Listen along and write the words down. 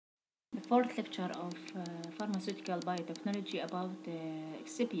fourth lecture of pharmaceutical biotechnology about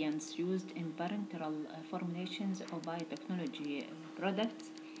excipients used in parenteral formulations of biotechnology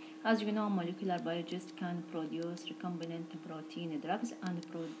products. As you know, molecular biologists can produce recombinant protein drugs and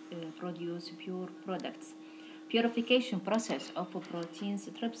produce pure products. Purification process of protein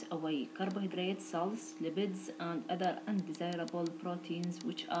strips away carbohydrates, salts, lipids, and other undesirable proteins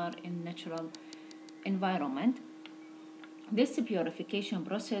which are in natural environment. This purification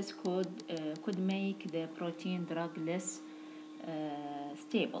process could make the protein drug less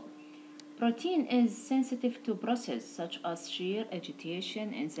stable. Protein is sensitive to processes such as shear,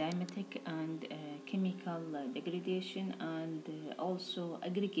 agitation, enzymatic and chemical degradation, and also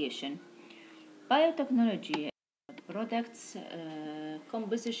aggregation. Biotechnology products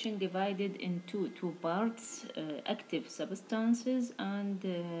composition divided into two parts: active substances and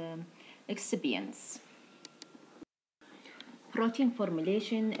excipients. Protein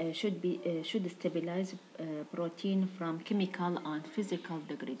formulation should stabilize protein from chemical and physical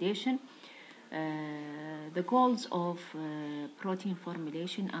degradation. The goals of protein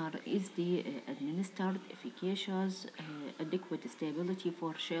formulation are easily administered, efficacious, adequate stability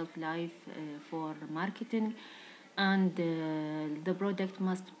for shelf life for marketing, and the product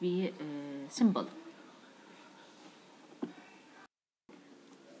must be simple.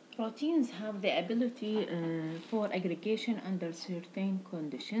 Proteins have the ability for aggregation under certain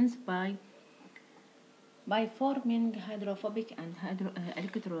conditions by forming hydrophobic and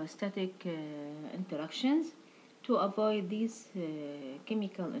electrostatic interactions. To avoid these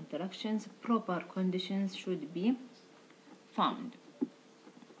chemical interactions, proper conditions should be found.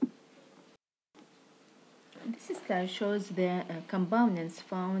 This slide shows the components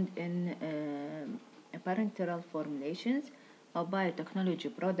found in parenteral formulations of biotechnology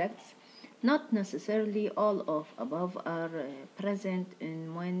products. Not necessarily all of above are present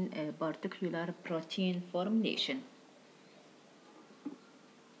in one particular protein formulation.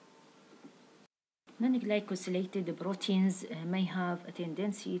 Non-glycosylated proteins may have a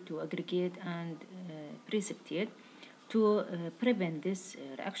tendency to aggregate and precipitate. To prevent these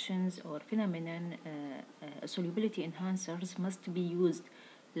reactions or phenomenon, solubility enhancers must be used,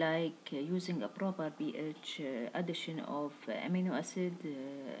 like using a proper pH, addition of amino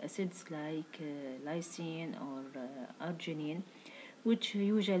acids like lysine or arginine, which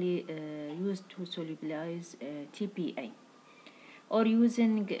usually used to solubilize TPA, or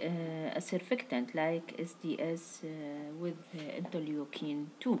using a surfactant like SDS with interleukin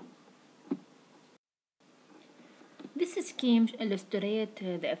 2. This scheme illustrates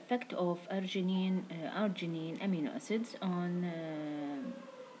the effect of arginine amino acids on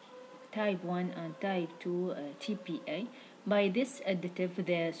type 1 and type 2 TPA. By this additive,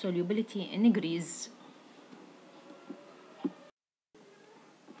 the solubility increases.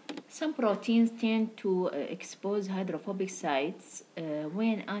 Some proteins tend to expose hydrophobic sites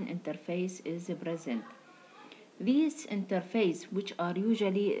when an interface is present. These interfaces, which are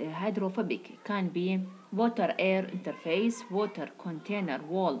usually hydrophobic, can be water-air interface, water container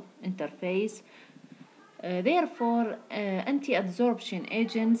wall interface. Therefore, anti-adsorption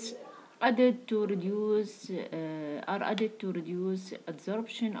agents are added to reduce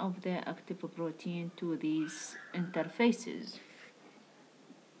adsorption of the active protein to these interfaces.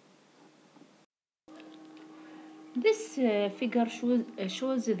 This figure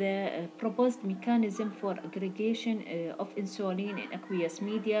shows the proposed mechanism for aggregation of insulin in aqueous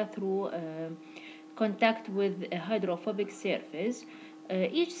media through contact with a hydrophobic surface.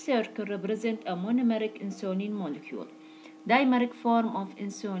 Each circle represents a monomeric insulin molecule. Dimeric form of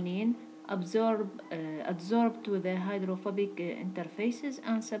insulin adsorbed to the hydrophobic interfaces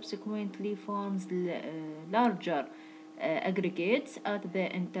and subsequently forms larger aggregates at the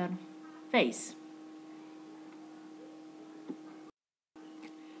interface.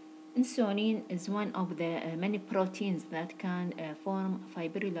 Insulin is one of the many proteins that can form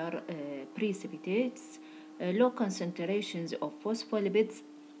fibrillar precipitates. Low concentrations of phospholipids,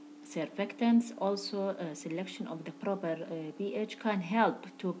 surfactants, also selection of the proper pH can help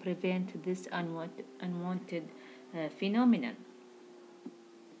to prevent this unwanted phenomenon.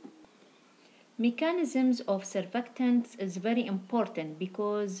 Mechanisms of surfactants is very important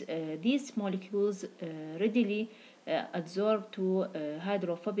because these molecules readily adsorb to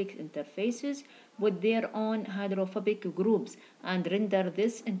hydrophobic interfaces with their own hydrophobic groups and render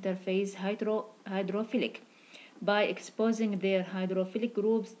this interface hydrophilic by exposing their hydrophilic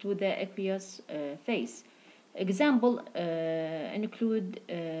groups to the aqueous phase. Examples include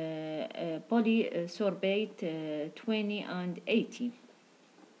polysorbate 20 and 80.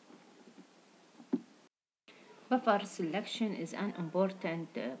 Buffer selection is an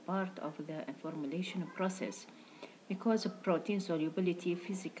important part of the formulation process because protein solubility,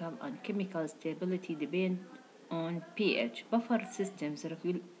 physical and chemical stability depend on pH. Buffer systems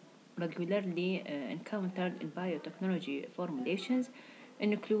regularly encountered in biotechnology formulations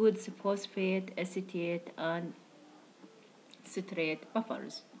includes phosphate, acetate, and citrate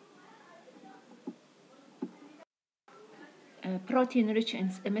buffers. Protein rich in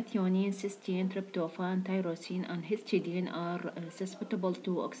methionine, cysteine, tryptophan, tyrosine, and histidine are susceptible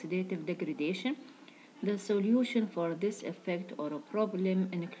to oxidative degradation. The solution for this effect or problem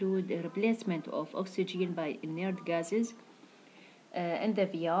include a replacement of oxygen by inert gases in the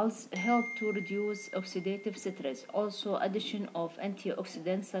vials help to reduce oxidative stress. Also, addition of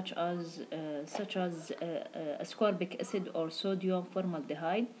antioxidants such as ascorbic acid or sodium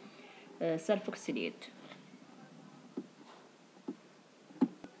formaldehyde sulfoxylate.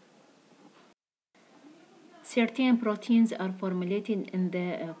 Certain proteins are formulated in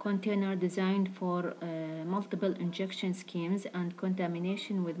the container designed for multiple injection schemes, and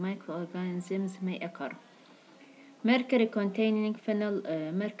contamination with microorganisms may occur. Mercury-containing phenyl,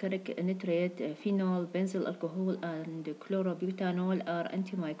 mercuric nitrate, phenol, benzyl alcohol, and chlorobutanol are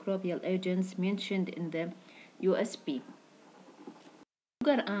antimicrobial agents mentioned in the USP.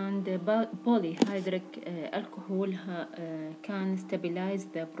 Sugar and polyhydric alcohol can stabilize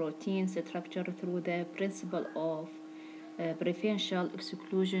the protein structure through the principle of preferential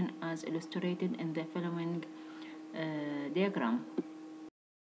exclusion as illustrated in the following diagram.